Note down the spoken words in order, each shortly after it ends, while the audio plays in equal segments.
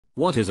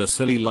What is a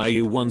silly lie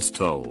you once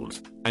told,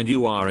 and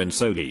you are in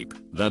so deep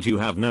that you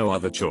have no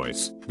other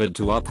choice but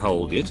to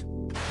uphold it?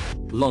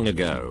 Long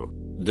ago,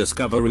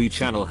 Discovery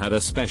Channel had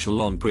a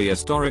special on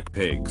prehistoric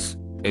pigs.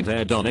 It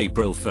aired on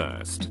April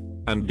 1st.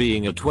 And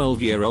being a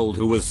 12-year-old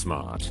who was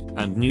smart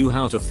and knew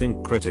how to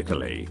think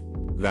critically,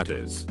 that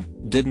is,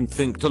 didn't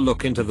think to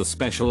look into the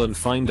special and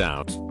find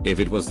out if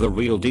it was the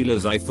real deal,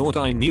 as I thought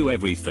I knew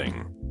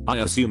everything. I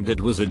assumed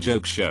it was a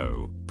joke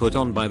show put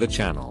on by the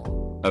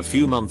channel. A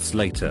few months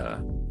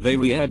later, they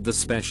re-aired the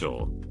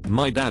special.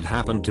 My dad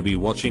happened to be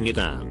watching it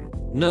and,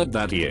 nerd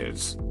that he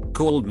is,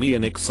 called me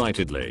in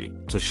excitedly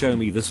to show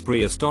me this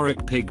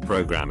prehistoric pig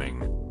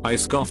programming. I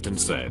scoffed and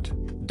said,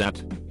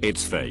 "Dad,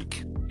 it's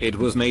fake. It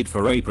was made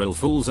for April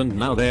Fools and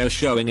now they're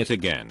showing it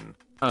again."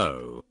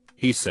 "Oh,"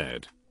 he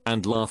said,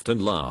 and laughed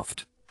and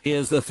laughed.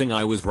 Here's the thing,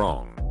 I was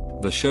wrong.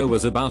 The show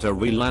was about a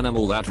real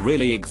animal that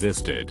really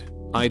existed.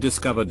 I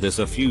discovered this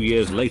a few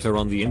years later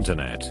on the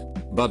internet.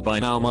 But by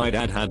now my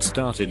dad had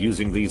started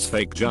using these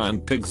fake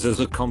giant pigs as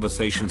a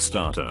conversation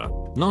starter.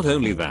 Not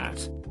only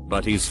that,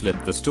 but he's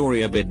flipped the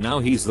story a bit now.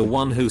 He's the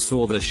one who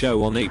saw the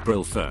show on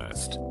April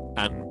 1st.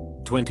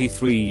 And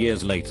 23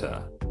 years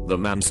later, the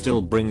man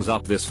still brings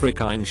up this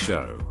frickin'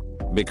 show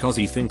because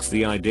he thinks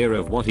the idea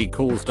of what he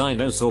calls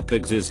dinosaur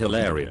pigs is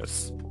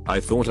hilarious. I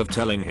thought of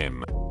telling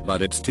him,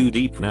 but it's too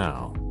deep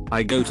now.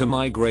 I go to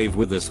my grave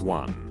with this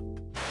one.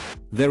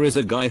 There is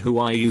a guy who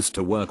I used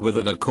to work with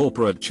at a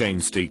corporate chain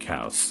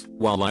steakhouse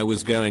while I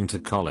was going to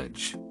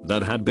college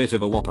that had bit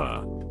of a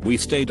whopper. We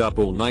stayed up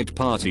all night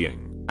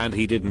partying, and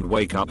he didn't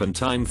wake up in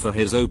time for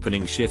his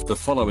opening shift the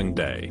following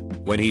day.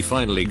 When he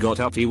finally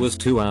got up, he was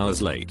 2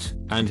 hours late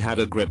and had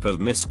a grip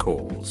of missed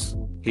calls.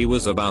 He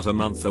was about a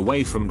month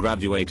away from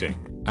graduating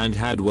and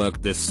had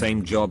worked this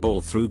same job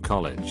all through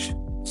college.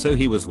 So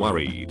he was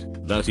worried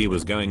that he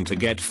was going to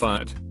get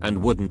fired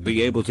and wouldn't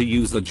be able to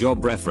use the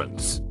job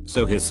reference.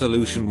 So his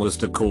solution was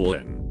to call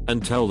in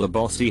and tell the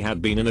boss he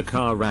had been in a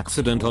car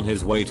accident on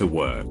his way to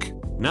work.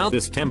 Now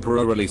this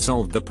temporarily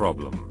solved the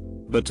problem.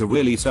 But to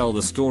really sell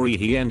the story,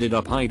 he ended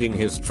up hiding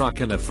his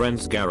truck in a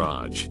friend's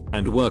garage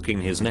and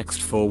working his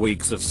next 4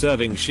 weeks of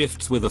serving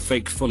shifts with a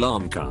fake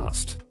full-arm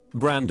cast.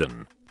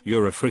 Brandon,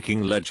 you're a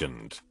freaking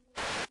legend.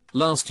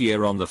 Last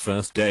year on the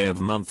first day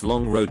of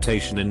month-long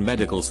rotation in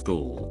medical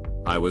school,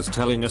 I was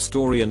telling a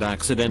story and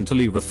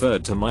accidentally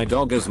referred to my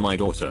dog as my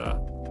daughter.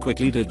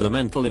 Quickly did the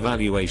mental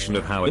evaluation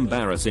of how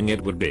embarrassing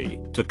it would be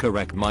to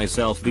correct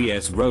myself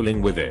vs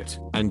rolling with it,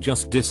 and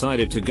just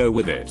decided to go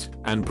with it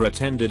and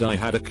pretended I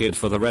had a kid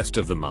for the rest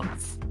of the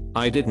month.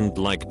 I didn't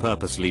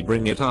purposely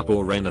bring it up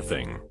or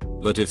anything,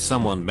 but if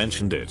someone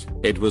mentioned it,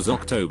 it was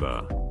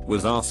October,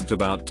 was asked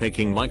about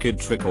taking my kid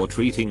trick or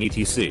treating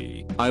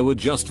etc., I would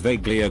just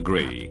vaguely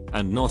agree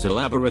and not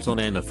elaborate on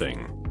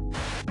anything.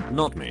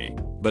 Not me,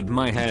 but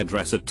my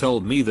hairdresser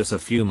told me this a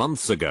few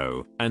months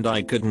ago, and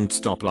I couldn't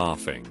stop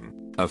laughing.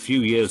 A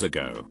few years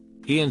ago,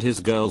 he and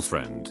his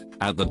girlfriend,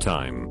 at the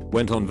time,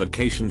 went on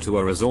vacation to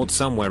a resort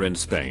somewhere in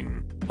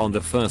Spain. On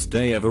the first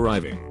day of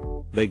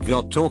arriving, they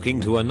got talking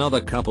to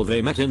another couple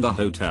they met in the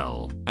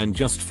hotel, and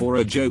just for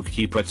a joke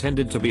he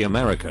pretended to be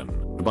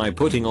American by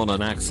putting on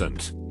an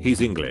accent.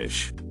 He's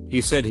English.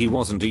 He said he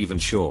wasn't even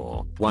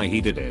sure why he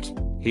did it.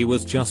 He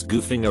was just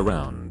goofing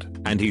around,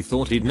 and he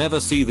thought he'd never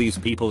see these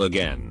people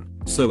again,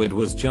 so it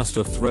was just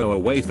a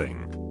throwaway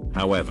thing.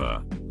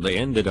 However, they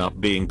ended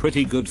up being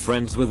pretty good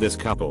friends with this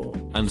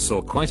couple and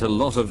saw quite a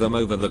lot of them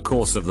over the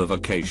course of the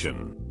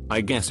vacation.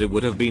 I guess it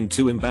would have been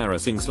too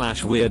embarrassing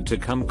 / weird to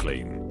come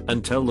clean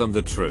and tell them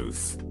the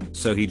truth,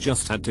 so he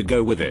just had to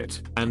go with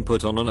it and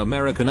put on an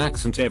American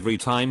accent every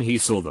time he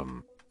saw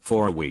them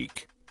for a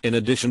week. In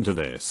addition to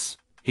this,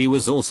 he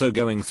was also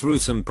going through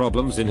some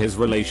problems in his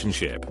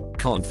relationship,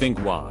 can't think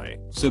why,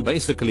 so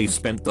basically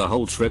spent the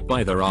whole trip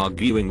either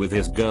arguing with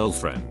his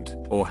girlfriend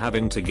or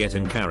having to get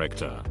in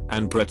character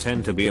and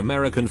pretend to be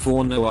American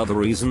for no other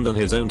reason than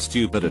his own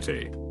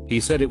stupidity.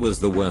 He said it was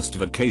the worst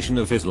vacation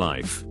of his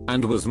life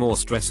and was more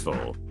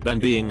stressful than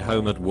being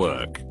home at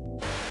work.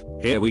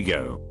 Here we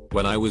go.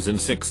 When I was in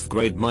 6th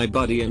grade, my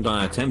buddy and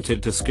I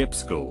attempted to skip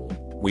school.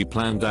 We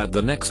planned that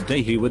the next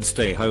day he would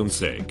stay home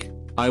sick.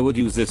 I would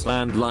use this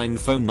landline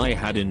phone I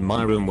had in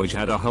my room, which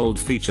had a hold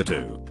feature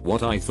to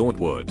what I thought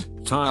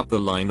would tie up the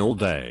line all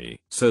day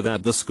so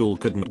that the school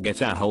couldn't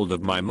get a hold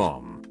of my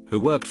mom,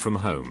 who worked from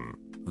home.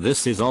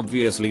 This is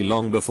obviously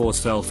long before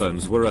cell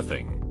phones were a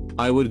thing.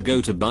 I would go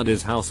to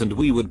Buddy's house and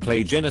we would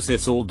play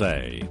Genesis all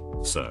day.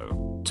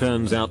 So,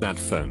 turns out that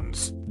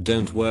phones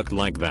don't work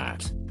like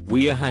that.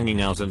 We are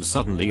hanging out and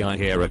suddenly I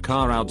hear a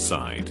car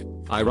outside.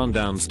 I run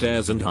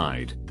downstairs and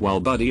hide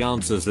while Buddy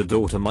answers the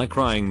door to my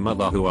crying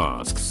mother, who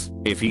asks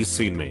if he's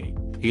seen me.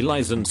 He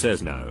lies and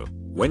says no.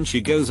 When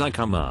she goes, I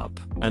come up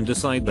and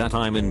decide that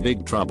I'm in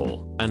big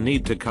trouble and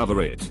need to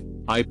cover it.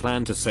 I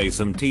plan to say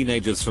some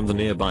teenagers from the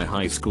nearby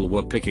high school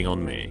were picking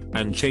on me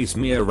and chase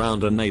me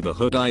around a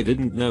neighborhood I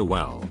didn't know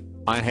well.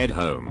 I head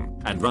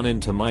home and run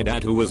into my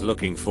dad, who was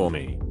looking for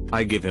me.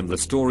 I give him the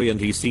story and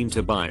he seemed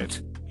to buy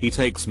it. He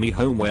takes me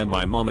home where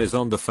my mom is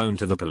on the phone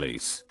to the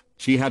police.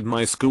 She had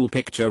my school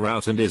picture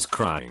out and is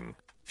crying.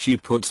 She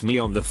puts me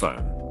on the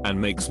phone and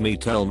makes me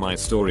tell my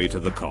story to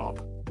the cop.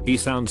 He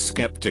sounds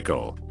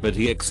skeptical, but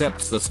he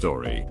accepts the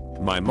story.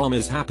 My mom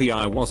is happy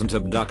I wasn't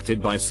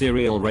abducted by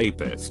serial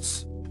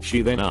rapists.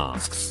 She then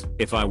asks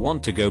if I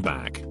want to go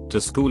back to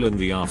school in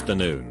the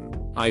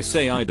afternoon. I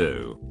say I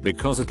do,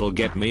 because it'll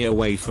get me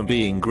away from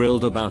being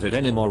grilled about it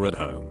anymore at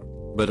home.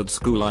 But at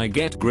school I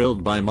get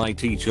grilled by my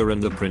teacher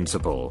and the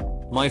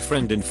principal. My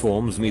friend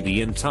informs me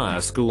the entire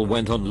school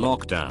went on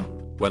lockdown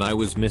when I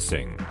was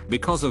missing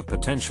because of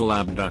potential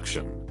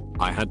abduction.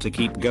 I had to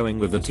keep going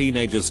with the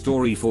teenager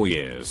story for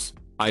years.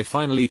 I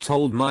finally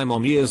told my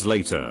mom years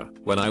later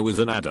when I was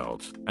an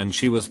adult, and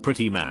she was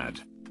pretty mad.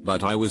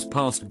 But I was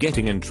past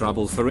getting in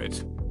trouble for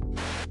it.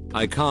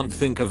 I can't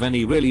think of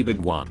any really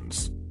big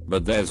ones,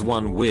 but there's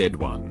one weird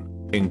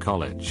one. In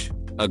college,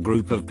 a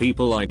group of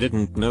people I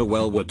didn't know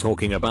well were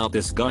talking about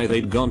this guy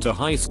they'd gone to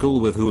high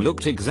school with who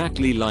looked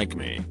exactly like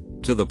me,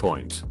 to the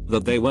point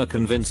that they were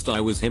convinced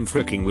I was him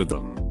freaking with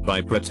them by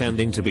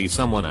pretending to be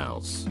someone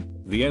else.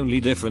 The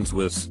only difference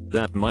was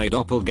that my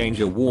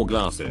doppelganger wore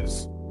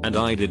glasses, and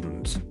I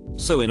didn't.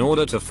 So in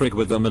order to frick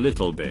with them a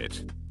little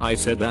bit, I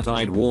said that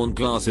I'd worn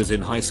glasses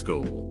in high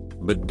school,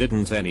 but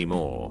didn't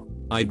anymore.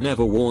 I'd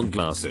never worn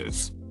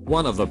glasses.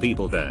 One of the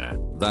people there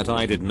that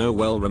I did know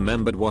well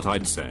remembered what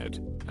I'd said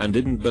and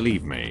didn't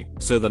believe me.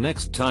 So the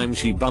next time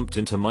she bumped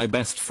into my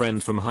best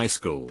friend from high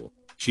school,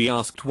 she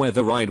asked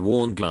whether I'd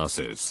worn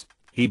glasses.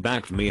 He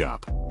backed me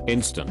up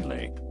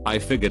instantly. I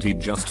figured he'd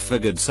just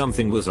figured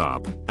something was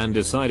up and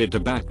decided to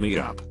back me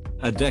up.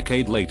 A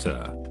decade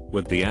later,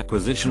 with the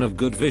acquisition of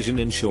Good Vision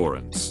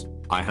Insurance,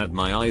 I had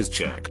my eyes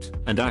checked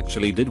and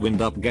actually did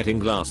wind up getting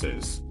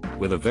glasses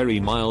with a very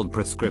mild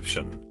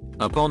prescription.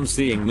 Upon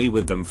seeing me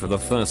with them for the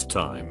first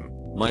time,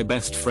 my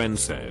best friend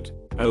said,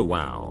 "Oh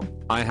wow,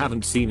 I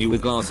haven't seen you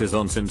with glasses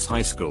on since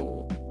high school."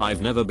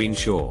 I've never been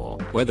sure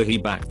whether he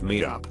backed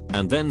me up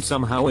and then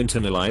somehow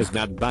internalized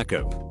that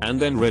backup and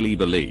then really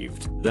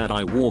believed that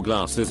I wore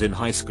glasses in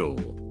high school,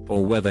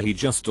 or whether he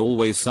just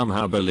always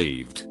somehow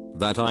believed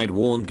that I'd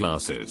worn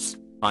glasses.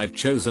 I've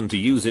chosen to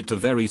use it to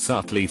very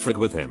subtly frick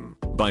with him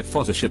by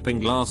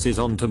photoshopping glasses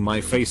onto my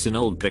face in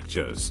old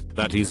pictures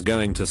that he's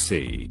going to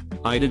see.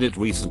 I did it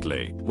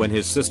recently when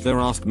his sister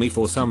asked me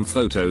for some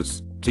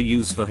photos to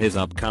use for his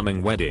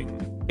upcoming wedding.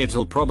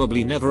 It'll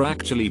probably never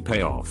actually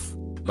pay off,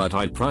 but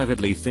I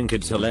privately think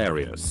it's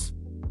hilarious.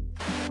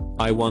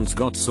 I once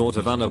got sort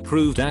of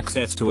unapproved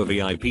access to a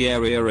VIP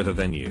area at a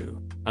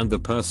venue, and the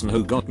person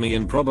who got me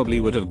in probably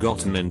would have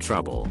gotten in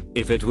trouble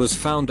if it was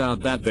found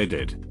out that they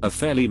did. A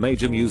fairly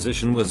major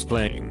musician was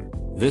playing.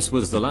 This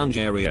was the lounge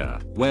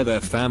area where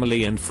their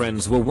family and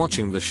friends were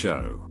watching the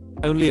show.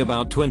 Only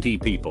about 20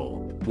 people.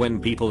 When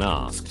people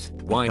asked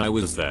why I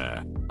was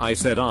there, I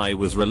said I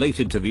was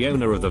related to the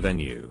owner of the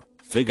venue.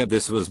 Figured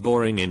this was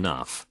boring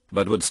enough,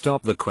 but would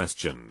stop the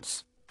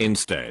questions.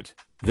 Instead,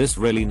 this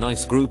really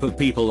nice group of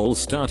people all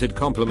started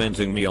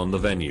complimenting me on the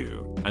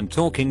venue and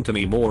talking to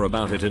me more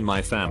about it and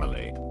my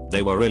family.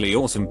 They were really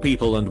awesome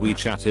people and we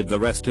chatted the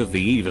rest of the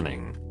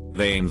evening.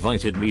 They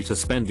invited me to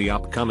spend the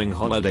upcoming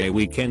holiday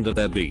weekend at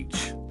their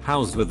beach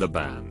house with the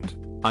band.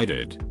 I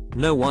did.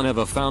 No one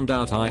ever found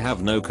out I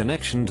have no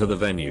connection to the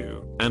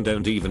venue and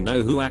don't even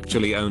know who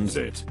actually owns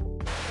it.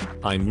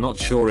 I'm not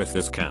sure if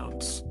this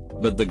counts,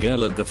 but the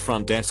girl at the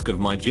front desk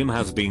of my gym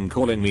has been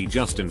calling me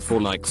Justin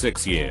for like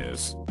 6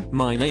 years.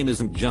 My name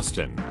isn't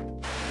Justin.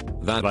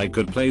 That I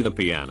could play the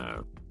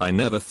piano. I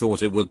never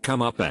thought it would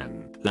come up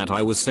and that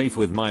I was safe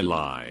with my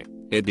lie.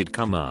 It did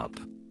come up.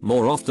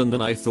 More often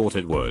than I thought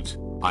it would.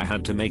 I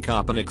had to make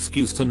up an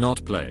excuse to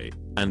not play,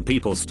 and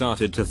people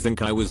started to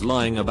think I was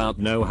lying about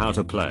know how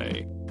to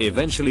play.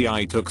 Eventually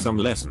I took some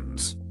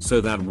lessons,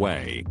 so that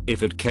way,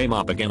 if it came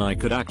up again I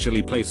could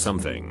actually play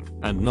something,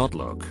 and not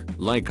look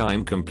like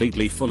I'm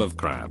completely full of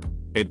crap.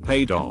 It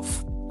paid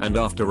off, and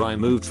after I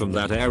moved from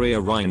that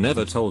area I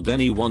never told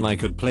anyone I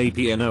could play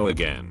piano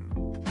again.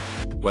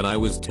 When I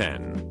was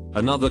 10,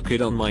 another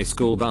kid on my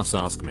school bus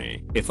asked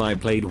me if I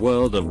played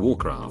World of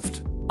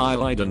Warcraft. I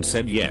lied and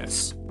said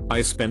yes.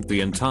 I spent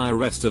the entire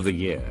rest of the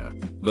year,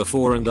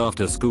 before and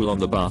after school on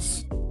the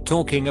bus,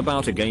 talking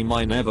about a game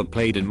I never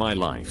played in my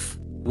life.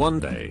 One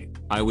day,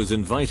 I was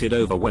invited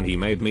over when he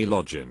made me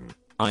log in.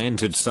 I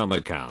entered some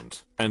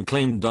account and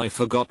claimed I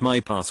forgot my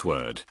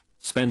password,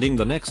 spending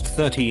the next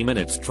 30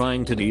 minutes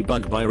trying to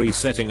debug by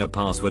resetting a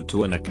password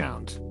to an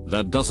account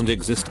that doesn't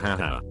exist.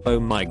 Haha. Oh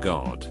my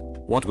god.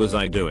 What was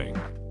I doing?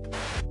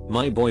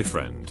 My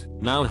boyfriend,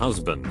 now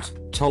husband,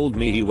 told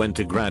me he went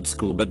to grad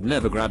school but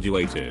never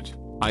graduated.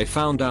 I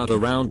found out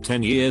around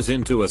 10 years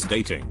into us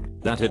dating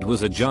that it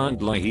was a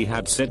giant lie he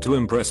had said to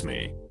impress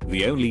me.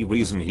 The only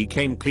reason he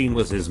came clean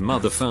was his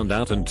mother found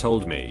out and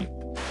told me.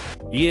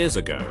 Years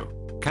ago,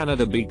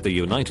 Canada beat the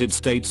United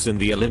States in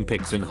the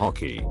Olympics in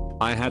hockey.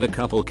 I had a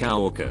couple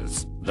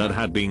coworkers that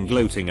had been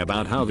gloating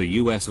about how the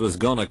US was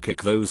gonna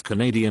kick those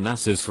Canadian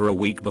asses for a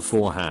week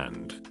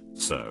beforehand.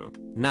 So,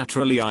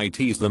 naturally I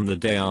teased them the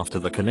day after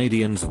the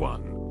Canadians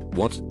won.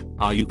 What?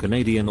 Are you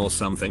Canadian or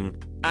something?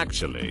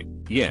 Actually,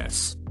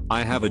 yes.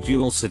 I have a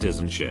dual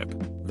citizenship.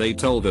 They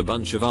told a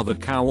bunch of other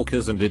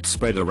coworkers and it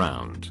spread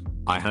around.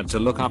 I had to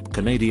look up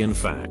Canadian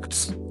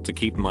facts to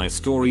keep my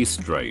story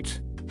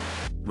straight.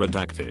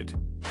 Redacted.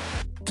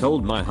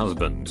 Told my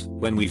husband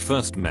when we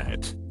first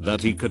met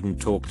that he couldn't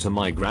talk to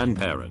my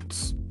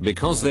grandparents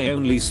because they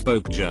only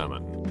spoke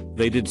German.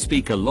 They did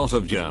speak a lot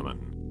of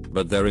German,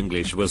 but their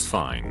English was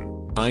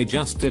fine. I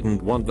just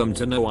didn't want them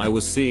to know I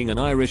was seeing an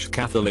Irish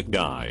Catholic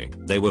guy.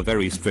 They were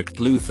very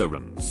strict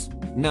Lutherans.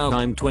 Now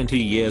I'm 20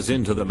 years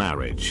into the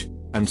marriage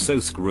and so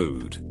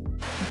screwed.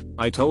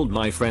 I told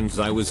my friends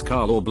I was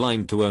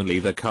colorblind to only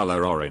the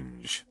color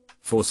orange.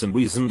 For some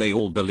reason they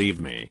all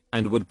believed me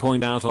and would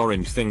point out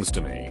orange things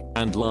to me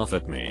and laugh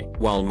at me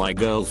while my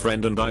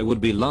girlfriend and I would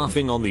be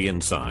laughing on the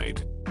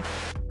inside.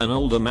 An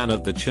older man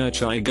at the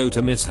church I go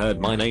to misheard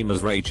my name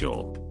as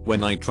Rachel.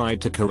 When I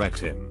tried to correct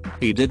him,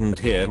 he didn't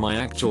hear my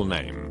actual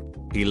name.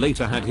 He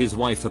later had his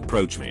wife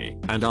approach me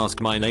and ask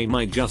my name.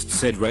 I just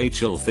said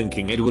Rachel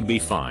thinking it would be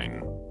fine.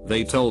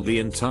 They told the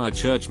entire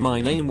church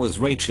my name was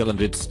Rachel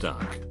and it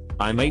stuck.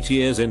 I'm 8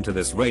 years into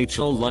this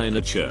Rachel lie in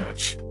a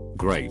church.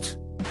 Great.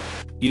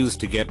 Used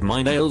to get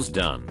my nails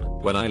done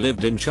when I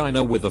lived in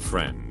China with a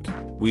friend.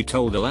 We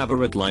told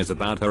elaborate lies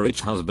about her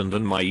rich husband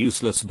and my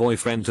useless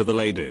boyfriend to the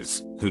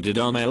ladies who did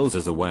our nails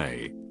as a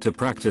way to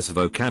practice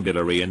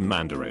vocabulary in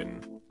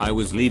Mandarin. I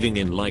was leaving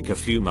in like a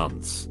few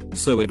months,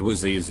 so it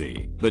was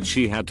easy, but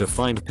she had to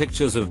find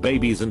pictures of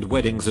babies and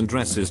weddings and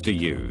dresses to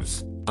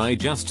use. I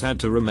just had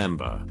to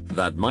remember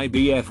that my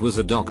BF was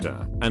a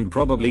doctor and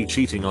probably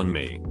cheating on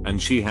me,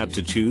 and she had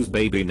to choose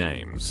baby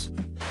names.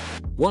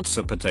 What's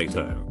a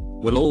potato?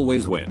 Will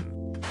always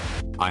win.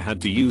 I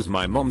had to use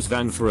my mom's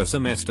van for a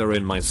semester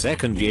in my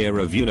second year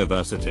of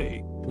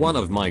university. One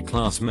of my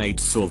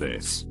classmates saw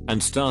this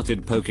and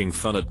started poking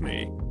fun at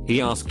me.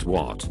 He asked,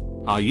 "What?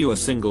 Are you a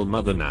single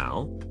mother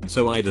now?"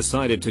 So I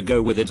decided to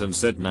go with it and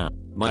said, "Nah,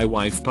 my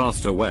wife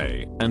passed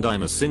away and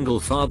I'm a single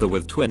father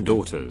with twin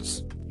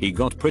daughters." He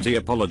got pretty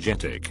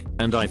apologetic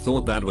and I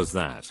thought that was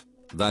that.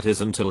 That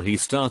is until he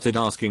started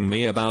asking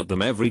me about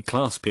them every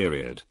class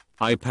period.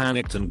 I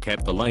panicked and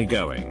kept the lie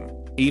going,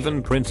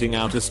 even printing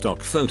out a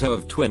stock photo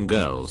of twin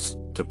girls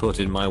to put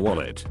in my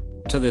wallet.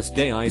 To this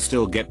day I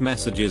still get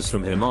messages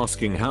from him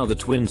asking how the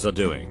twins are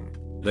doing.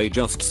 They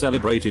just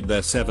celebrated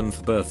their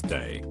 7th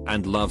birthday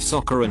and love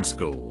soccer in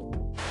school.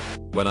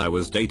 When I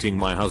was dating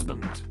my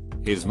husband,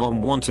 his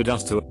mom wanted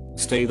us to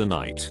stay the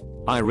night.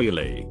 I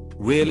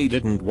really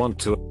didn't want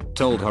to.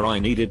 Told her I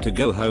needed to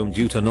go home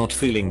due to not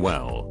feeling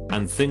well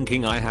and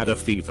thinking I had a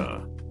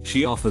fever.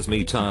 She offers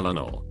me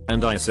Tylenol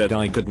and I said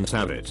I couldn't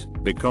have it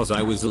because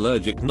I was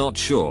allergic. Not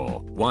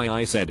sure why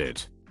I said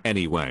it.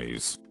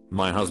 Anyways,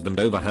 my husband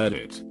overheard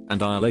it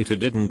and I later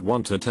didn't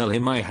want to tell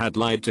him I had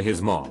lied to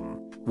his mom.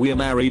 We're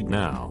married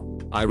now.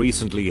 I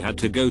recently had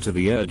to go to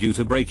the ER due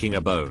to breaking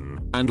a bone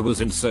and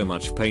was in so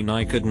much pain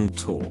I couldn't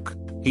talk.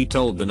 He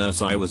told the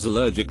nurse I was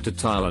allergic to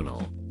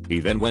Tylenol. He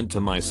then went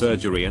to my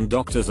surgery and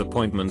doctor's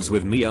appointments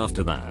with me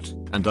after that,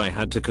 and I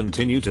had to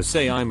continue to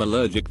say I'm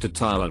allergic to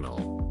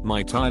Tylenol.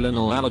 My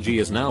Tylenol allergy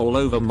is now all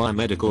over my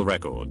medical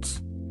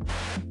records.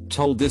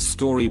 Told this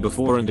story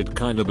before and it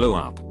kinda blew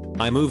up.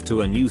 I moved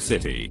to a new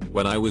city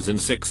when I was in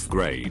 6th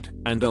grade,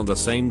 and on the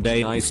same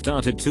day I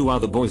started, 2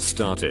 other boys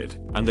started,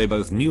 and they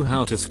both knew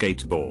how to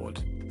skateboard.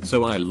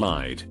 So I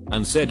lied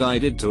and said I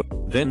did too.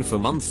 Then for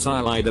months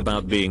I lied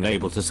about being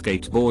able to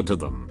skateboard to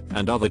them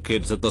and other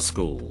kids at the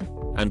school.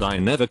 And I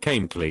never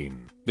came clean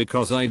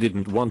because I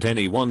didn't want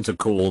anyone to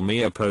call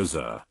me a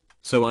poser.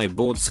 So I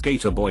bought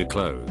skater boy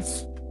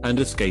clothes and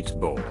a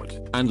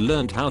skateboard and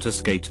learned how to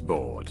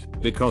skateboard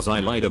because I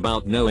lied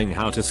about knowing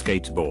how to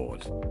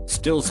skateboard.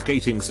 Still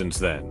skating since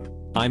then.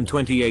 I'm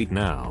 28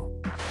 now.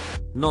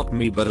 Not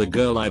me, but a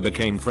girl I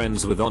became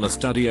friends with on a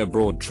study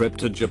abroad trip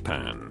to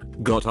Japan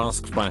got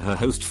asked by her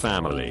host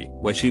family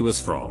where she was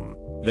from.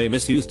 They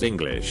misused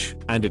English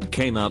and it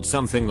came out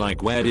something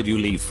like, "Where did you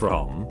leave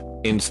from?"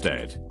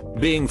 Instead,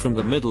 being from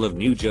the middle of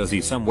New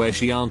Jersey somewhere,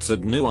 she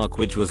answered Newark,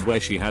 which was where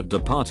she had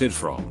departed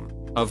from.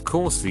 Of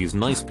course these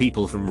nice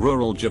people from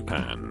rural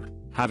Japan,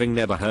 having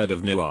never heard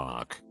of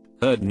Newark,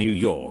 heard New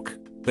York.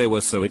 They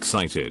were so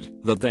excited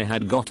that they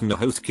had gotten a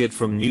host kid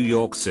from New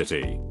York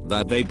City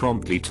that they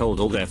promptly told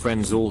all their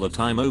friends all the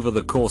time over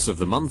the course of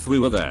the month we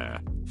were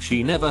there.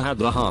 She never had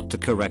the heart to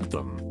correct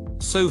them.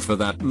 So for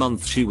that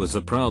month she was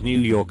a proud New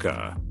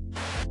Yorker.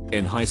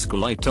 In high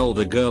school I told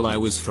a girl I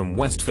was from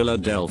West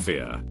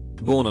Philadelphia,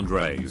 born and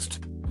raised,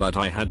 but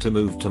I had to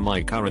move to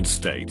my current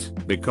state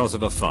because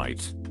of a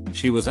fight.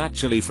 She was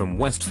actually from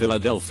West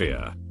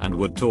Philadelphia and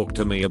would talk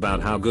to me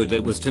about how good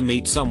it was to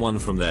meet someone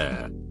from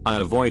there. I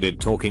avoided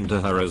talking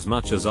to her as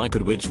much as I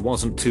could, which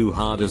wasn't too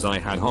hard as I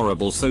had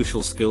horrible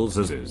social skills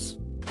as is.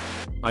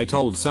 I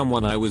told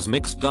someone I was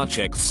mixed Dutch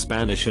x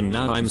Spanish, and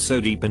now I'm so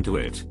deep into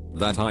it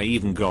that I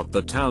even got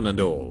the town and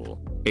all.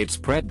 It's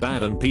pret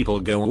bad and people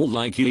go all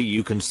like,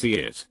 you can see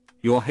it,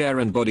 your hair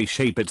and body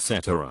shape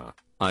etc.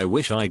 I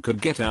wish I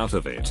could get out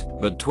of it,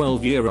 but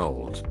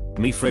 12-year-old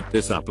me fricked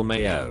this up.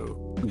 Mayo.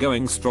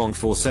 Going strong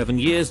for 7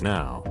 years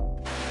now.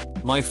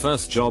 My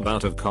first job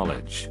out of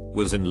college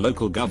was in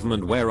local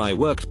government where I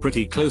worked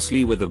pretty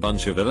closely with a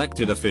bunch of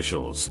elected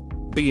officials.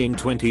 Being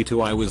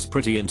 22, I was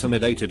pretty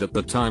intimidated at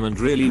the time and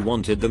really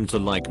wanted them to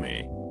like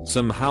me.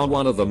 Somehow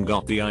one of them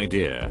got the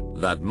idea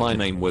that my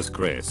name was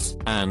Chris,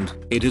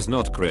 and it is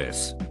not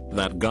Chris.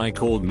 That guy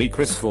called me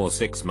Chris for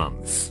 6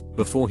 months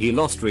before he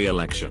lost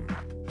re-election.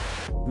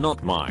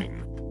 Not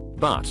mine.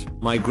 But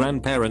my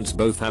grandparents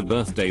both had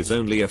birthdays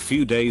only a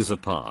few days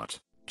apart,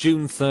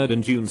 June 3rd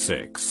and June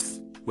 6th,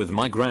 with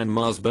my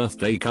grandma's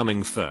birthday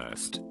coming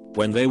first.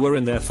 When they were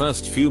in their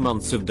first few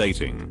months of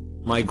dating,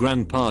 my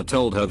grandpa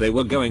told her they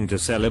were going to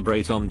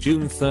celebrate on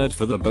June 3rd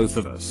for the both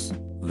of us.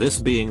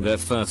 This being their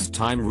first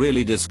time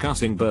really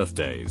discussing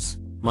birthdays,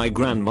 my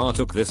grandma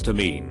took this to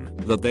mean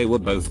that they were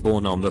both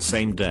born on the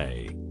same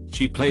day.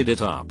 She played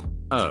it up.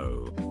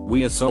 Oh,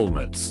 we are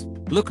soulmates.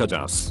 Look at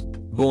us.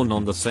 Born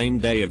on the same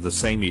day of the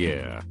same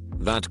year.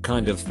 That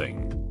kind of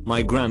thing.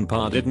 My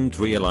grandpa didn't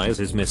realize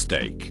his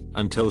mistake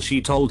until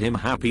she told him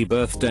happy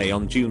birthday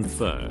on June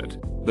 3rd.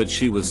 But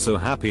she was so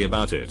happy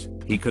about it,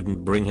 he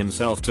couldn't bring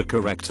himself to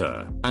correct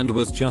her and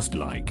was just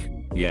like,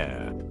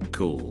 yeah,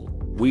 cool.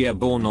 We are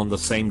born on the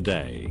same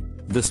day.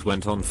 This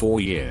went on 4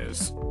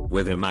 years,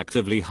 with him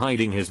actively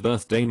hiding his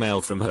birthday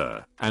mail from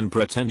her and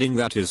pretending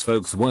that his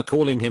folks were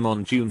calling him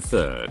on June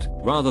 3rd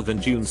rather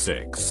than June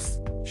 6th.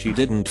 She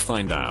didn't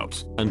find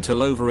out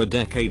until over a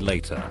decade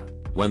later,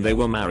 when they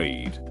were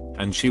married,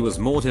 and she was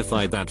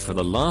mortified that for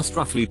the last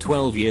roughly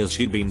 12 years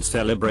she'd been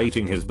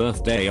celebrating his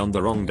birthday on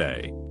the wrong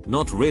day.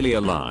 Not really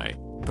a lie,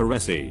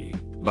 Peresi,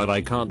 but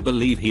I can't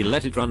believe he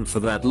let it run for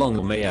that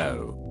long.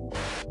 Mayo.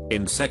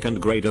 In 2nd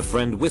grade, a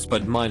friend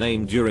whispered my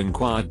name during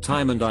quiet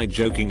time and I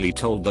jokingly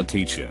told the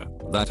teacher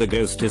that a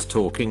ghost is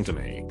talking to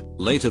me.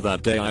 Later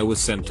that day I was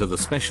sent to the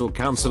special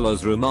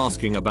counselor's room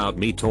asking about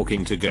me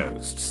talking to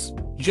ghosts.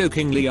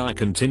 Jokingly I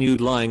continued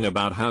lying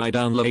about how I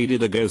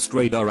downloaded a ghost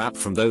radar app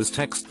from those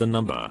text the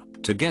number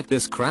to get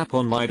this crap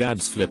on my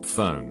dad's flip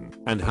phone,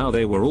 and how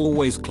they were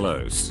always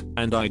close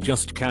and I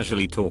just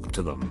casually talked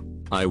to them.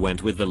 I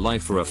went with the lie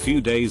for a few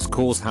days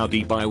cause how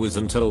deep I was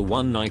until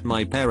one night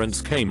my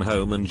parents came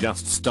home and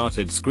just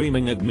started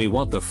screaming at me,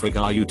 what the frick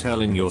are you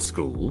telling your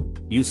school?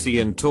 You see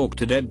and talk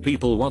to dead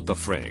people, what the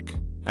frick?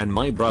 And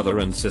my brother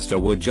and sister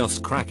were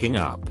just cracking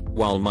up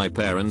while my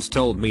parents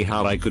told me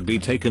how I could be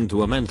taken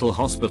to a mental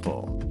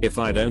hospital if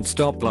I don't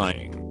stop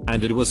lying,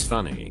 and it was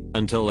funny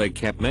until they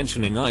kept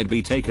mentioning I'd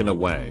be taken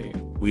away.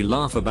 We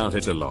laugh about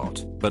it a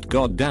lot, but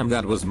goddamn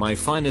that was my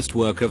finest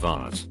work of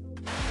art.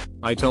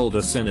 I told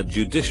a Senate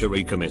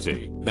Judiciary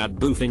Committee that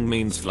boofing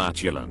means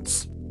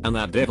flatulence, and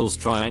that Devil's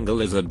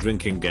Triangle is a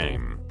drinking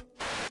game.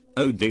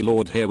 Oh dear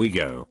lord, here we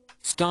go.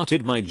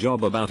 Started my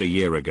job about a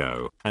year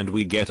ago, and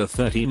we get a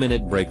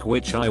 30-minute break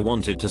which I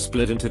wanted to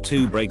split into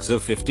 2 breaks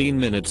of 15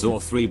 minutes or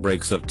 3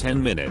 breaks of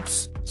 10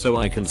 minutes, so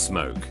I can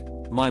smoke.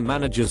 My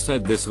manager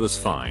said this was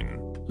fine.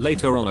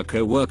 Later on a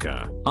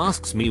co-worker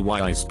asks me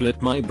why I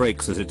split my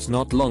breaks as it's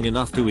not long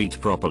enough to eat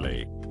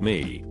properly.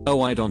 Me,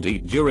 oh I don't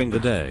eat during the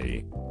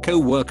day.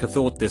 Co-worker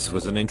thought this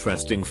was an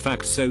interesting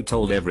fact so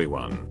told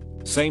everyone.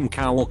 Same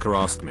co-worker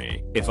asked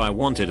me if I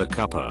wanted a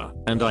cuppa,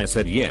 and I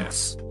said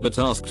yes, but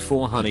asked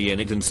for honey in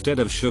it instead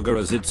of sugar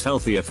as it's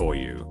healthier for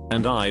you,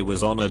 and I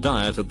was on a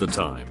diet at the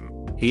time.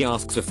 He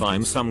asks if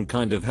I'm some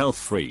kind of health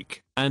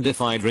freak, and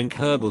if I drink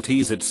herbal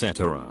teas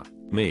etc.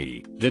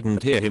 Me,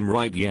 didn't hear him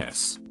right,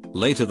 yes.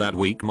 Later that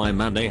week my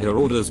manager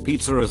orders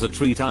pizza as a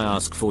treat. I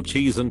ask for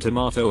cheese and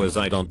tomato as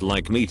I don't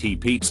like meaty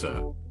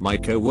pizza. My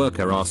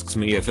co-worker asks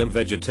me if I'm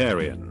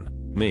vegetarian.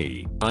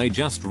 Me, I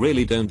just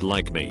really don't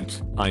like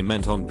meat. I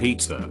meant on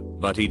pizza,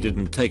 but he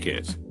didn't take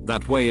it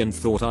that way and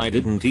thought I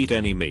didn't eat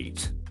any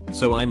meat.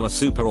 So I'm a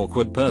super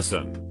awkward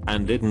person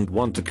and didn't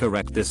want to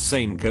correct this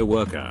same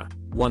co-worker.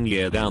 1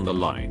 year down the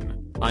line,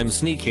 I'm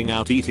sneaking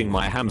out eating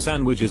my ham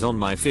sandwiches on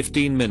my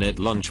 15-minute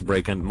lunch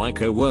break and my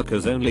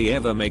co-workers only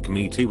ever make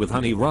me tea with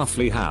honey.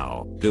 Roughly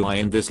how do I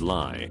end this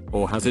lie,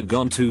 or has it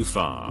gone too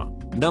far?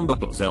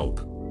 Numbers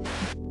help.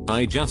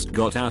 I just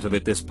got out of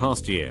it this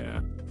past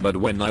year, but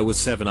when I was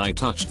 7 I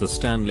touched the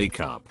Stanley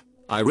Cup.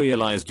 I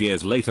realized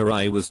years later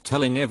I was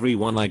telling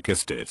everyone I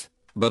kissed it,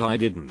 but I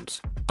didn't.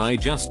 I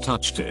just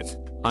touched it.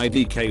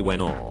 IDK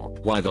when or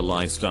why the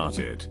lie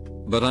started,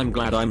 but I'm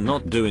glad I'm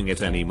not doing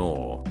it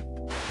anymore.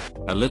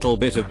 A little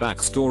bit of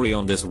backstory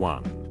on this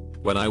one.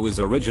 When I was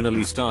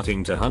originally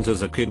starting to hunt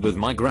as a kid with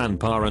my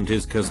grandpa and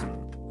his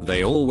cousin,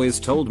 they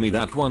always told me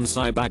that once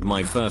I bag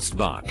my first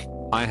buck,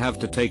 I have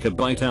to take a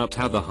bite out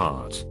of the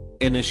heart.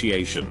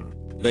 Initiation,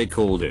 they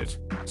called it.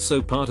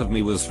 So part of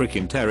me was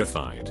freaking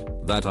terrified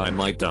that I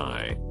might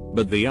die,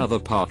 but the other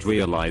part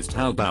realized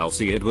how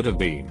ballsy it would have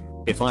been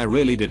if I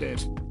really did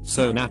it.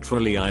 So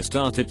naturally I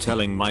started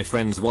telling my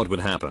friends what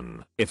would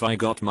happen if I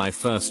got my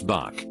first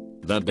buck.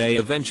 That day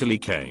eventually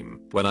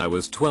came when I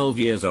was 12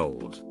 years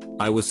old.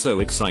 I was so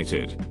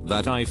excited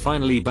that I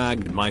finally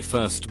bagged my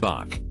first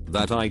buck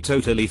that I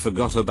totally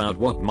forgot about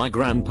what my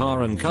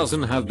grandpa and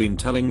cousin have been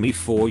telling me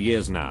for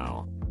years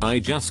now. I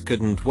just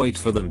couldn't wait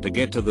for them to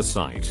get to the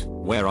site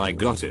where I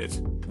got it.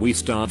 We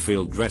start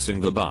field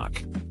dressing the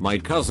buck. My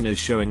cousin is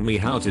showing me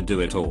how to do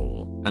it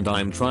all, and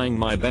I'm trying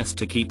my best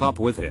to keep up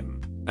with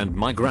him. And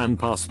my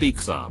grandpa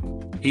speaks up.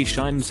 He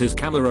shines his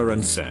camera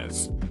and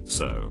says,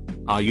 "So,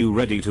 are you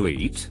ready to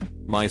eat?"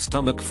 My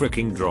stomach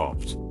freaking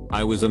dropped.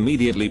 I was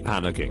immediately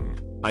panicking.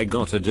 I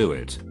gotta do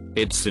it.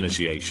 It's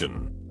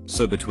initiation.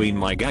 So between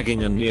my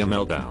gagging and near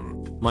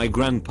meltdown, my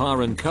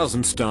grandpa and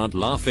cousin start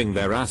laughing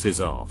their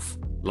asses off.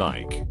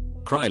 Like,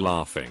 cry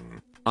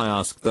laughing. I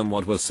asked them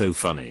what was so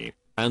funny,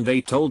 and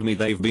they told me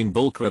they've been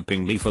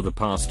bullcrapping me for the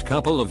past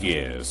couple of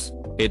years.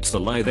 It's a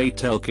lie they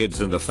tell kids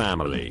in the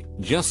family,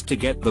 just to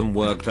get them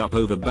worked up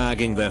over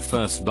bagging their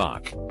first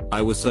buck.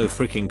 I was so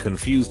freaking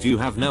confused you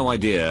have no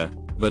idea,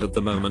 but at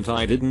the moment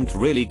I didn't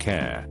really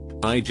care.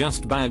 I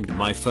just bagged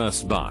my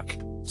first buck.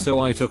 So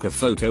I took a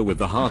photo with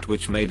the heart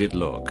which made it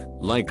look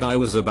like I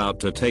was about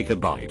to take a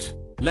bite,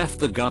 left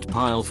the gut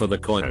pile for the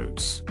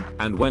coyotes,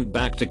 and went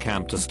back to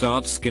camp to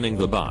start skinning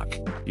the buck.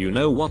 You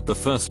know what the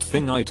first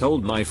thing I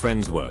told my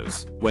friends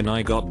was when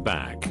I got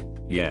back?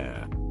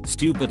 Yeah.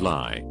 Stupid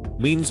lie.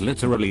 Means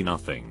literally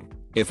nothing.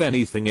 If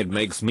anything it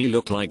makes me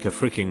look like a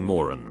freaking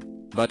moron.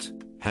 But,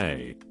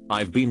 hey,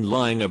 I've been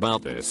lying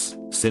about this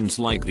since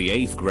like the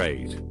 8th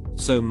grade,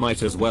 so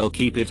might as well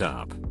keep it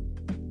up.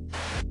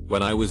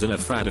 When I was in a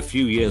frat a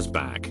few years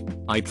back,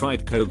 I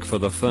tried coke for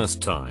the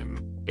first time.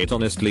 It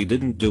honestly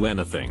didn't do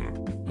anything,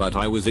 but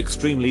I was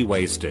extremely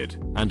wasted,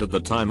 and at the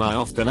time I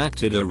often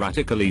acted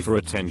erratically for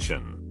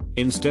attention.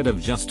 Instead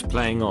of just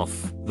playing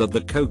off that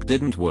the coke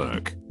didn't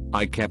work,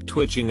 I kept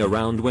twitching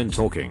around when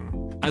talking,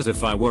 as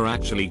if I were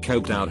actually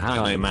coked out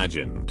how I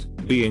imagined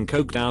being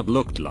coked out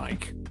looked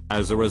like.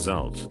 As a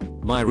result,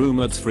 my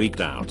roommates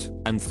freaked out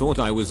and thought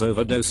I was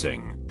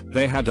overdosing.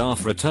 They had our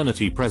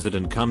fraternity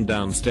president come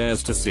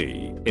downstairs to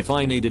see if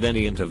I needed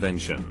any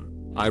intervention.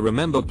 I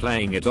remember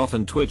playing it off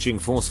and twitching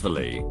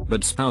forcefully,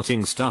 but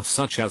spouting stuff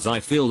such as "I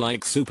feel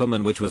like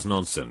Superman," which was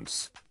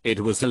nonsense. It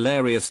was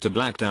hilarious to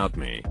blacked out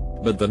me,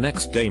 but the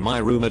next day my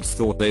roommates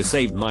thought they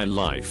saved my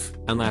life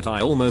and that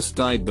I almost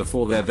died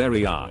before their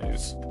very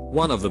eyes.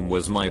 One of them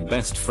was my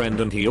best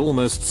friend and he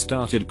almost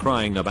started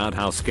crying about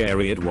how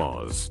scary it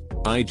was.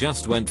 I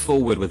just went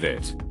forward with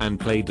it and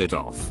played it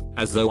off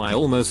as though I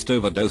almost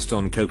overdosed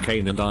on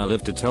cocaine, and I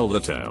live to tell the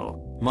tale.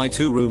 My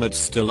two roommates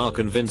still are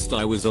convinced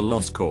I was a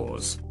lost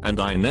cause, and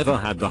I never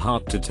had the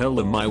heart to tell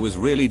them I was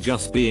really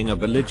just being a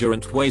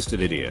belligerent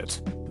wasted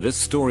idiot. This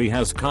story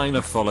has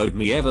kinda followed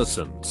me ever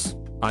since.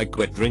 I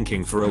quit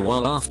drinking for a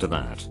while after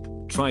that.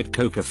 Tried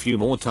coke a few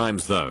more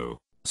times though.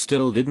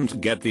 Still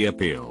didn't get the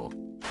appeal.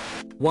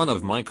 One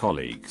of my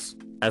colleagues,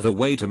 as a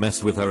way to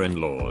mess with her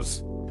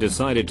in-laws,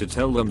 decided to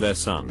tell them their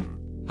son,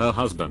 her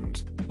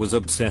husband, was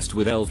obsessed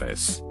with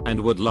Elvis and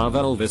would love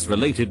Elvis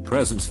related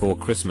presents for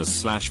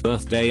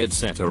Christmas/birthday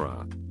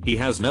etc. He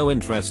has no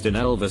interest in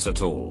Elvis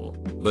at all,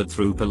 but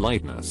through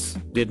politeness,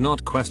 did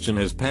not question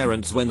his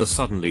parents when they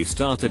suddenly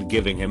started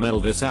giving him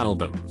Elvis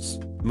albums,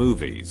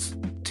 movies,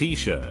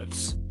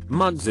 t-shirts,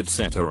 mugs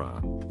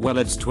etc. Well,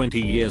 it's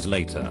 20 years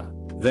later.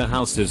 Their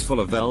house is full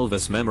of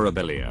Elvis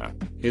memorabilia.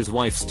 His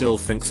wife still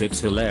thinks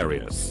it's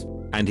hilarious,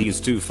 and he's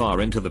too far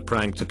into the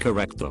prank to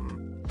correct them.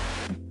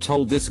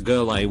 Told this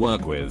girl I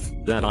work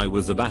with that I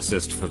was the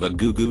bassist for the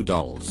Goo Goo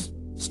Dolls.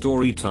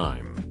 Story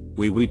time.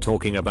 We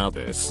talking about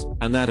this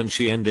and that, and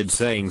she ended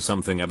saying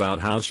something about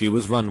how she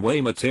was runway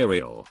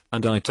material,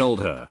 and I told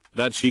her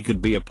that she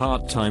could be a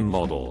part-time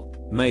model,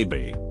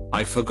 maybe.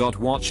 I forgot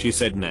what she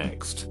said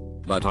next,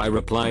 but I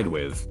replied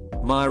with,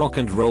 "My rock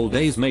and roll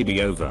days may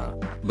be over,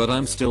 but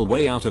I'm still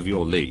way out of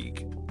your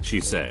league." She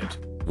said,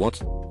 "What?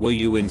 Were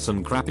you in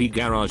some crappy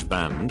garage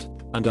band?"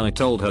 And I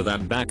told her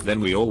that back then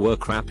we all were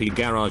crappy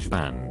garage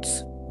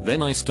bands.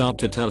 Then I start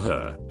to tell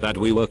her that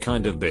we were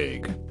kind of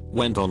big.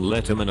 Went on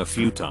Letterman a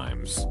few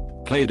times.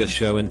 Played a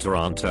show in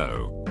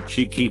Toronto.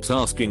 She keeps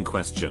asking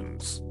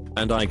questions,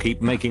 and I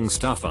keep making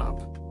stuff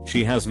up.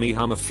 She has me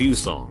hum a few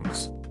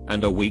songs,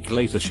 and a week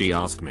later she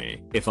asked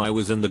me if I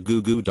was in the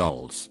Goo Goo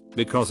Dolls,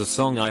 because a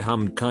song I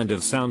hummed kind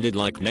of sounded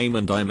like Name,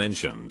 and I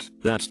mentioned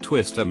that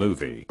Twister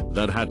movie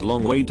that had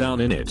Long Way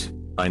Down in it.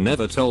 I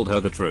never told her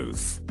the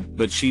truth,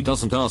 but she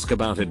doesn't ask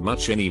about it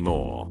much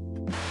anymore.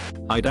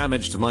 I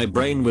damaged my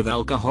brain with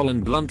alcohol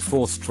and blunt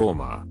force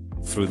trauma.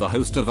 Through the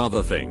host of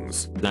other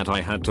things that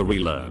I had to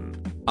relearn.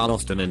 I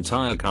lost an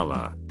entire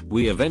color.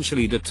 We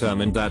eventually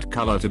determined that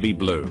color to be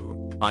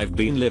blue. I've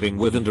been living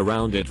with and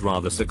around it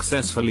rather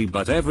successfully,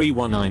 but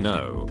everyone I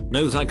know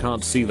knows I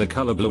can't see the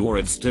color blue or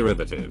its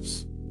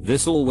derivatives.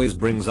 This always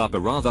brings up a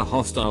rather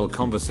hostile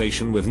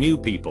conversation with new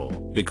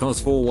people, because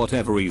for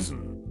whatever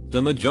reason,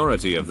 the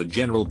majority of the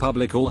general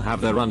public all have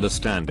their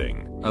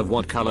understanding of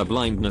what color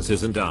blindness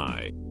is, and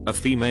I, a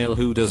female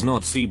who does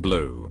not see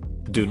blue,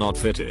 do not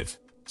fit it.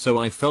 So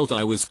I felt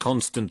I was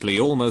constantly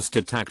almost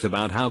attacked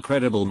about how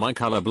credible my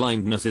color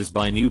blindness is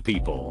by new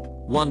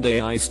people. One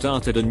day I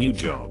started a new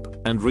job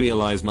and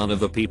realized none of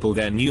the people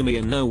there knew me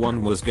and no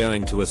one was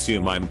going to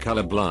assume I'm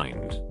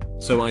colorblind.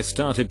 So I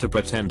started to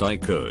pretend I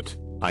could.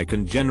 I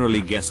can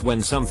generally guess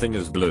when something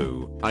is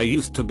blue. I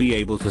used to be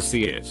able to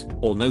see it,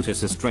 or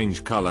notice a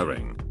strange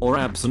coloring, or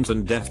absence,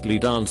 and deftly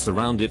dance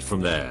around it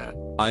from there.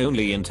 I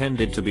only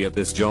intended to be at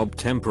this job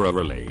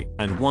temporarily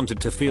and wanted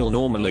to feel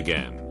normal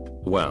again.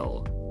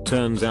 Well,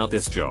 turns out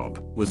this job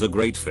was a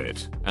great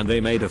fit and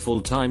they made a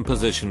full-time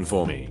position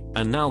for me,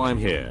 and now I'm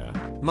here,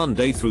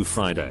 Monday through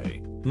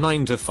Friday,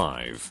 9 to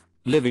 5,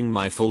 living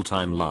my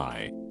full-time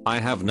lie. I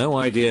have no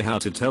idea how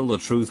to tell the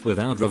truth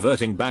without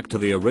reverting back to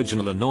the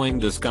original annoying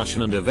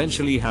discussion and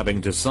eventually having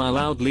to sigh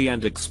loudly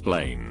and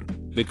explain.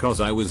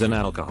 Because I was an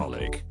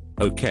alcoholic.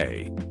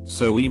 Okay,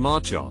 so we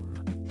march on.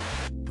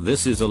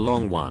 This is a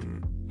long one,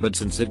 but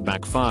since it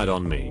backfired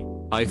on me,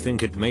 I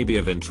think it may be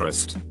of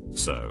interest.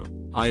 So,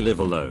 I live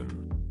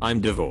alone. I'm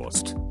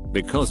divorced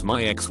because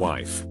my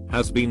ex-wife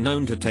has been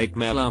known to take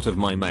mail out of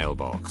my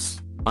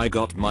mailbox. I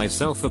got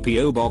myself a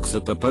PO box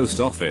at the post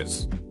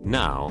office.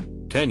 Now,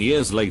 10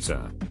 years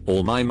later,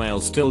 all my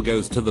mail still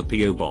goes to the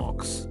PO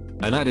box.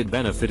 An added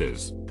benefit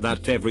is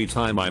that every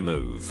time I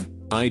move,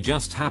 I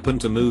just happen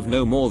to move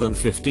no more than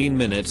 15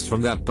 minutes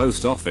from that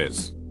post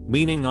office,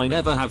 meaning I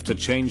never have to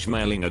change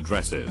mailing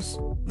addresses.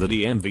 The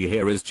DMV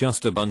here is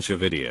just a bunch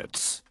of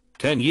idiots.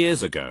 10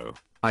 years ago,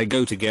 I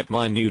go to get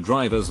my new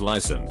driver's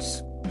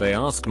license. They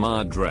ask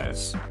my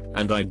address,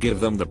 and I give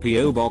them the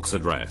PO box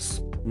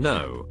address.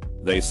 No,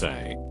 they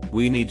say,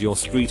 we need your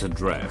street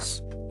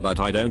address. But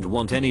I don't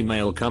want any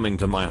mail coming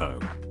to my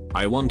home.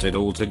 I want it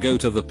all to go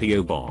to the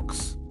PO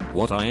box.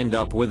 What I end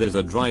up with is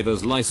a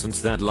driver's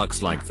license that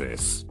looks like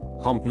this.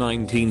 Hump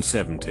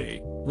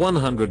 1970,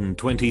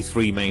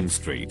 123 Main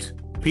Street,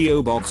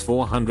 PO Box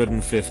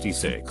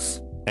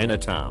 456,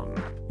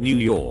 Ennertown, New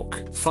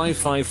York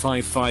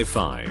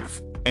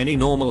 55555. Any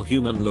normal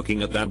human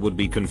looking at that would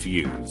be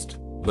confused.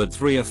 But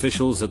 3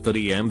 officials at the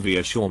DMV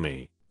assure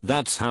me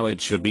that's how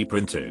it should be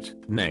printed.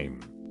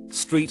 Name,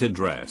 street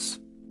address,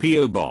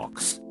 PO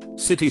box,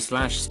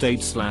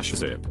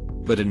 city/state/zip.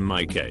 But in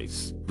my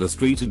case, the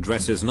street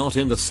address is not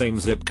in the same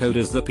zip code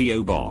as the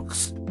PO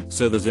box.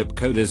 So the zip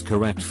code is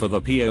correct for the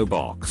PO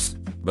box,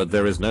 but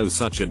there is no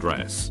such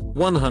address.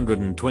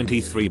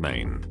 123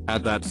 Main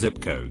at that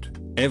zip code.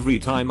 Every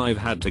time I've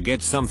had to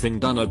get something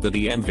done at the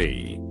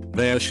DMV,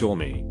 they assure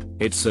me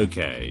it's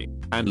okay.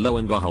 And lo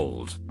and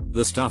behold,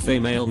 the stuff they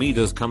mail me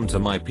does come to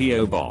my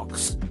PO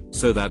box,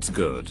 so that's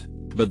good.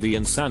 But the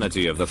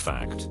insanity of the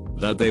fact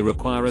that they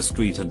require a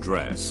street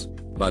address,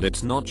 but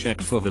it's not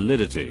checked for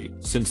validity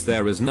since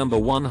there is number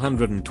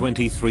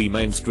 123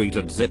 Main Street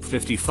at zip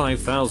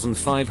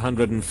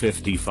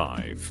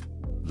 55555.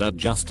 That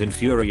just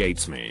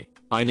infuriates me.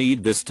 I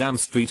need this damn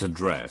street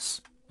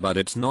address, but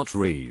it's not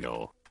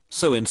real.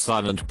 So in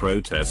silent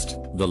protest,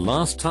 the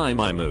last time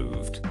I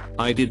moved,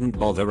 I didn't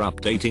bother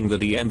updating the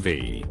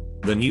DMV.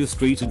 The new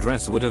street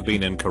address would have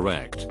been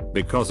incorrect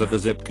because of the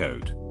zip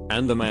code,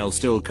 and the mail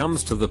still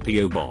comes to the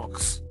PO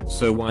box.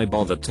 So why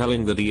bother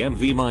telling the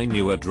DMV my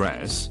new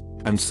address?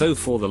 And so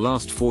for the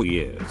last 4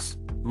 years,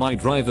 my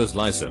driver's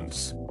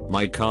license,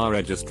 my car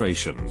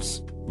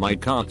registrations, my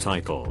car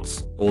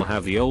titles, all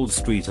have the old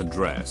street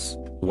address.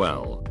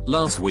 Well,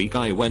 last week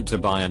I went to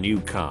buy a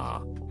new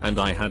car, and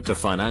I had to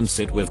finance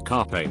it with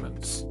car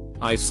payments.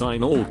 I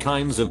sign all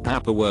kinds of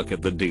paperwork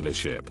at the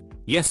dealership.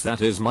 Yes, that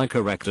is my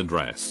correct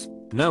address,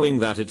 knowing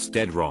that it's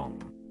dead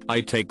wrong.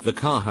 I take the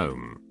car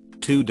home.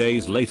 2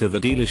 days later the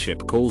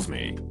dealership calls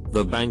me.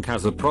 The bank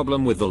has a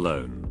problem with the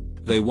loan.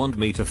 They want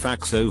me to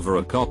fax over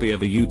a copy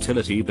of a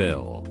utility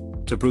bill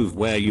to prove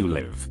where you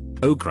live.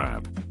 Oh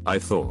crap, I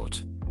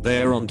thought.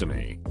 They're onto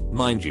me.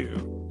 Mind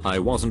you, I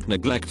wasn't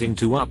neglecting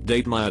to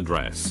update my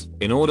address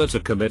in order to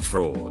commit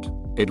fraud.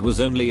 It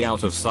was only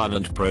out of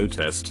silent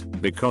protest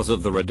because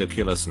of the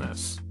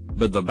ridiculousness.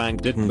 But the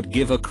bank didn't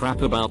give a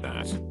crap about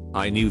that.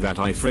 I knew that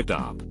I fricked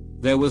up.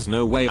 There was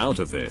no way out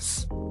of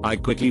this. I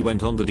quickly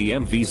went on the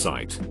DMV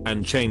site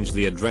and changed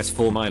the address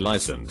for my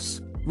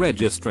license,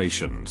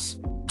 registrations,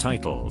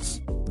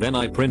 titles. Then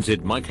I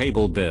printed my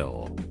cable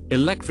bill,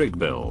 electric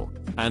bill,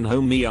 and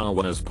home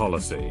homeowners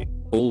policy,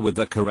 all with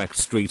the correct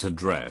street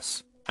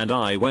address. And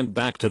I went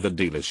back to the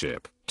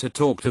dealership to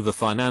talk to the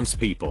finance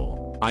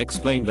people. I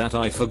explained that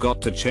I forgot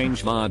to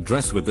change my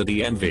address with the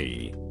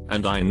DMV,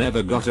 and I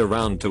never got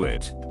around to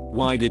it.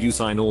 Why did you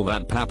sign all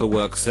that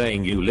paperwork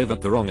saying you live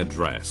at the wrong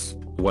address?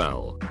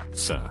 Well,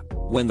 sir,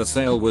 when the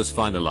sale was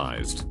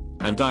finalized,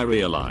 and I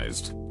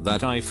realized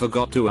that I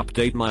forgot to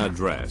update my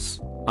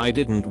address, I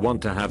didn't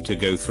want to have to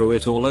go through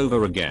it all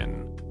over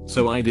again.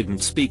 So I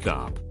didn't speak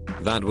up.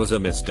 That was a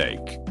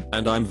mistake,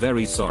 and I'm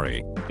very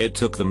sorry. It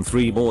took them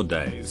 3 more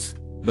days.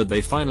 But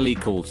they finally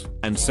called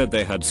and said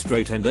they had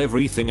straightened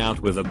everything out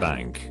with the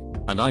bank,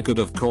 and I could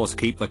of course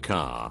keep the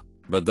car.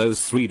 But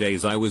those 3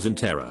 days I was in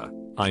terror.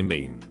 I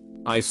mean,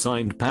 I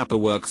signed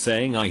paperwork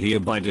saying I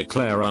hereby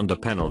declare under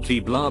penalty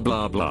blah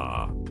blah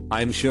blah.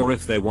 I'm sure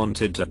if they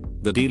wanted to,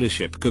 the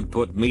dealership could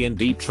put me in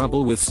deep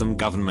trouble with some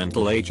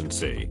governmental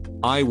agency.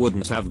 I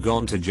wouldn't have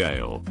gone to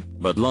jail,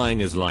 but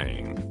lying is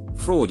lying.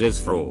 Fraud is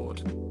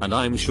fraud, and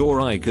I'm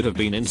sure I could have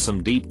been in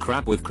some deep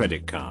crap with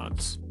credit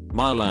cards,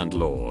 my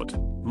landlord,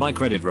 my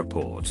credit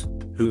report,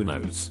 who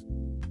knows.